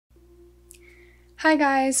Hi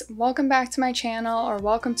guys, welcome back to my channel, or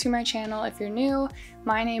welcome to my channel if you're new.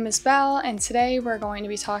 My name is Belle, and today we're going to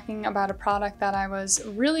be talking about a product that I was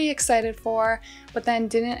really excited for, but then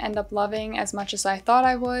didn't end up loving as much as I thought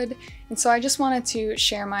I would. And so I just wanted to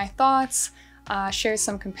share my thoughts, share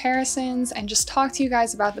some comparisons, and just talk to you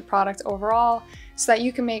guys about the product overall so that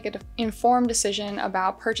you can make an informed decision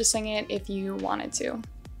about purchasing it if you wanted to.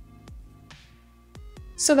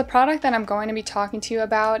 So the product that I'm going to be talking to you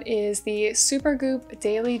about is the Supergoop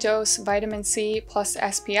Daily Dose Vitamin C plus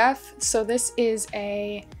SPF. So this is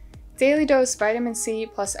a Daily Dose Vitamin C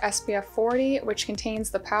plus SPF 40, which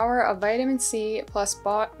contains the power of vitamin C plus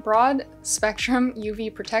broad spectrum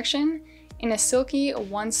UV protection in a silky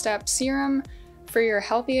one-step serum for your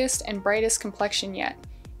healthiest and brightest complexion yet.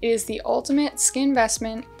 It is the ultimate skin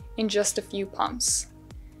investment in just a few pumps.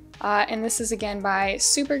 And this is again by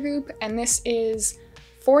Supergoop, and this is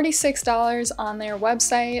 $46 on their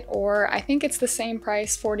website, or I think it's the same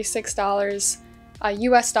price, $46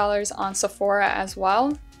 US dollars on Sephora as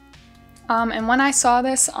well. And when I saw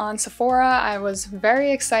this on Sephora, I was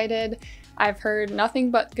very excited. I've heard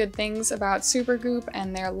nothing but good things about Supergoop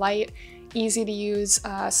and their light, easy to use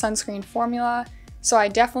sunscreen formula. So I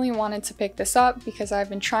definitely wanted to pick this up because I've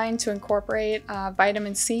been trying to incorporate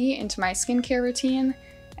vitamin C into my skincare routine,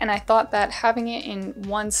 and I thought that having it in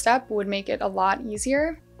one step would make it a lot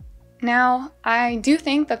easier. Now, I do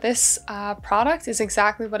think that this product is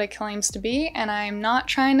exactly what it claims to be, and I'm not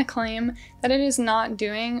trying to claim that it is not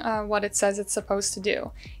doing what it says it's supposed to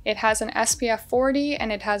do. It has an SPF 40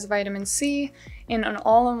 and it has vitamin C in an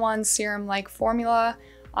all-in-one serum-like formula.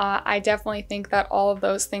 I definitely think that all of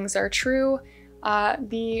those things are true.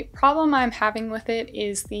 The problem I'm having with it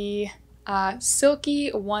is the silky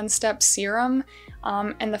one-step serum,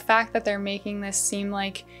 and the fact that they're making this seem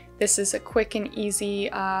like this is a quick and easy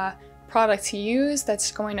product to use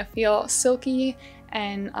that's going to feel silky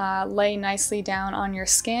and lay nicely down on your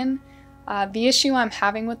skin. The issue I'm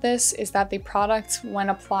having with this is that the product, when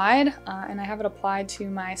applied, and I have it applied to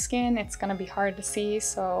my skin, it's going to be hard to see,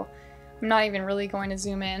 so I'm not even really going to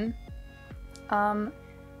zoom in.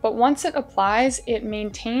 But once it applies, it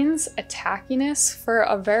maintains a tackiness for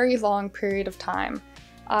a very long period of time.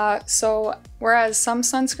 So whereas some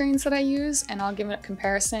sunscreens that I use, and I'll give a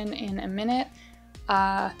comparison in a minute,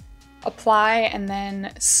 apply and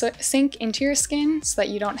then sink into your skin so that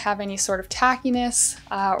you don't have any sort of tackiness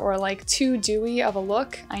or like too dewy of a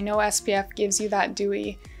look. I know SPF gives you that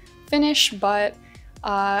dewy finish, but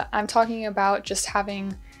I'm talking about just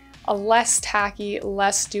having a less tacky,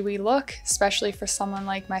 less dewy look, especially for someone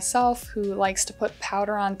like myself who likes to put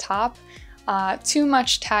powder on top. Too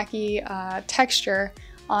much tacky texture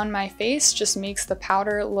on my face just makes the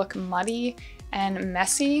powder look muddy and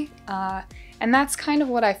messy, and that's kind of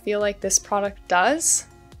what I feel like this product does.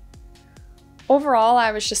 Overall,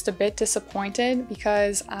 I was just a bit disappointed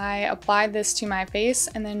because I applied this to my face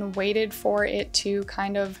and then waited for it to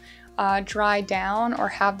kind of dry down or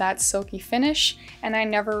have that silky finish, and I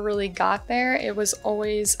never really got there. It was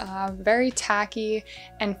always very tacky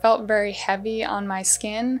and felt very heavy on my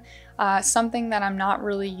skin, something that I'm not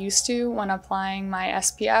really used to when applying my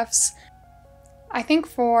SPFs. I think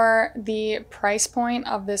for the price point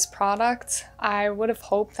of this product, I would have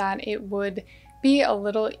hoped that it would be a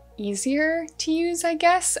little easier to use, I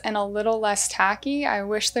guess, and a little less tacky. I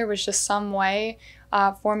wish there was just some way,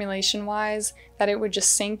 formulation-wise, that it would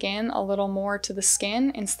just sink in a little more to the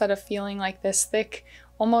skin instead of feeling like this thick,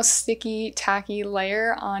 almost sticky, tacky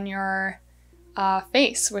layer on your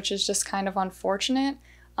face, which is just kind of unfortunate.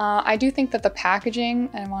 I do think that the packaging,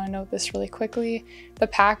 and I want to note this really quickly, the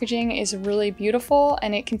packaging is really beautiful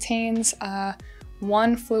and it contains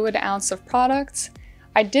 1 fluid ounce of product.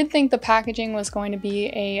 I did think the packaging was going to be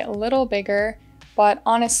a little bigger, but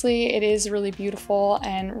honestly it is really beautiful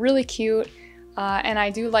and really cute, and I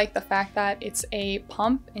do like the fact that it's a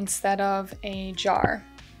pump instead of a jar.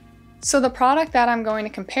 So the product that I'm going to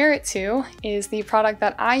compare it to is the product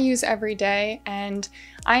that I use every day, and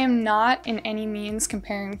I am not in any means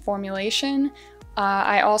comparing formulation.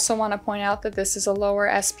 I also want to point out that this is a lower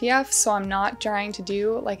SPF, so I'm not trying to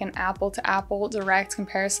do like an apple-to-apple direct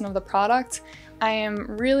comparison of the product. I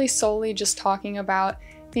am really solely just talking about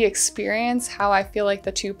the experience, how I feel like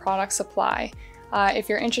the two products apply. If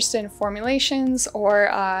you're interested in formulations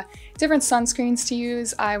or different sunscreens to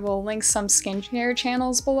use, I will link some skincare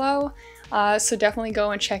channels below, so definitely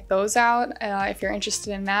go and check those out if you're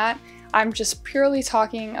interested in that. I'm just purely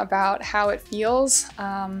talking about how it feels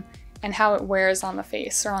and how it wears on the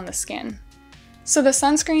face or on the skin. So the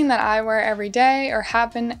sunscreen that I wear every day, or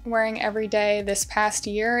have been wearing every day this past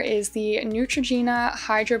year, is the Neutrogena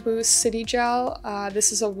Hydro Boost City Gel.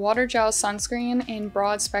 This is a water gel sunscreen in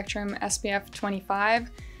broad spectrum SPF 25,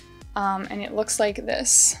 and it looks like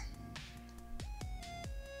this.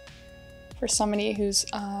 For somebody who's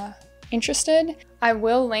interested. I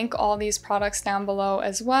will link all these products down below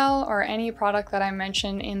as well, or any product that I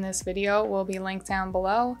mention in this video will be linked down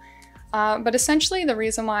below. But essentially the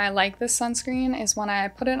reason why I like this sunscreen is when I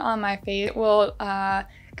put it on my face, it will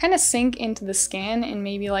kind of sink into the skin in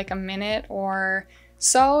maybe like a minute or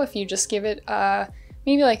so if you just give it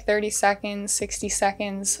maybe like 30 seconds, 60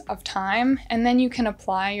 seconds of time, and then you can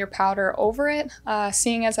apply your powder over it.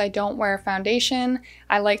 Seeing as I don't wear foundation,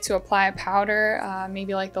 I like to apply a powder,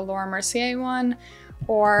 maybe like the Laura Mercier one,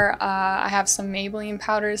 or I have some Maybelline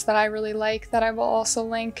powders that I really like that I will also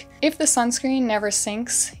link. If the sunscreen never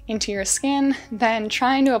sinks into your skin, then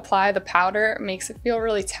trying to apply the powder makes it feel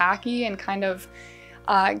really tacky and kind of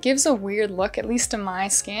gives a weird look, at least to my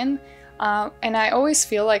skin. And I always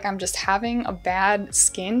feel like I'm just having a bad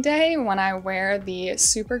skin day when I wear the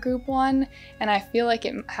Supergoop one, and I feel like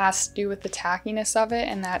it has to do with the tackiness of it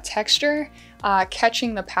and that texture,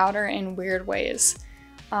 catching the powder in weird ways.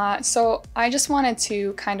 So I just wanted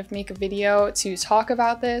to kind of make a video to talk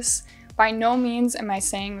about this. By no means am I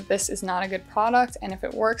saying that this is not a good product, and if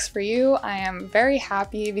it works for you, I am very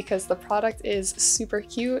happy because the product is super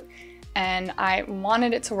cute and I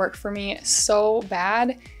wanted it to work for me so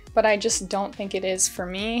bad, but I just don't think it is for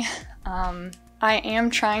me. I am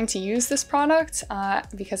trying to use this product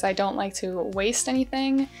because I don't like to waste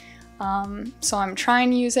anything. So I'm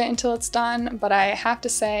trying to use it until it's done, but I have to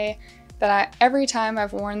say that every time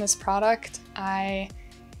I've worn this product, I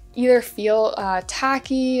either feel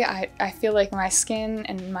tacky, I feel like my skin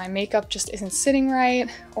and my makeup just isn't sitting right,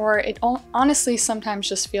 or it honestly sometimes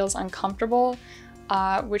just feels uncomfortable,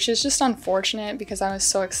 which is just unfortunate because I was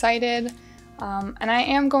so excited. And I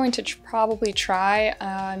am going to probably try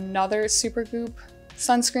another Supergoop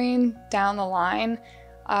sunscreen down the line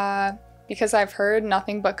because I've heard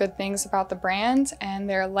nothing but good things about the brand and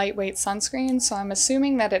their lightweight sunscreen, so I'm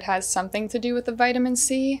assuming that it has something to do with the vitamin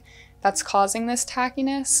C that's causing this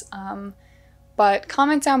tackiness. But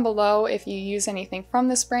comment down below if you use anything from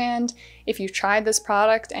this brand, if you've tried this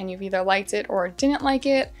product and you've either liked it or didn't like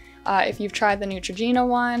it, if you've tried the Neutrogena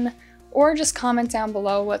one, or just comment down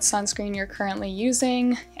below what sunscreen you're currently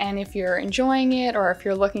using and if you're enjoying it or if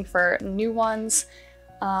you're looking for new ones.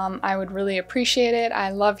 I would really appreciate it.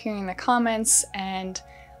 I love hearing the comments and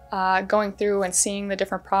going through and seeing the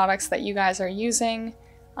different products that you guys are using.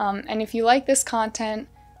 And if you like this content,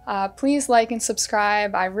 please like and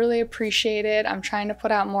subscribe. I really appreciate it. I'm trying to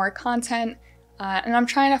put out more content and I'm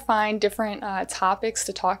trying to find different topics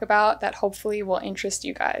to talk about that hopefully will interest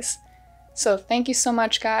you guys. So thank you so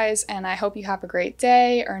much, guys, and I hope you have a great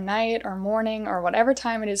day or night or morning or whatever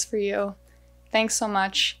time it is for you. Thanks so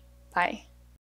much. Bye.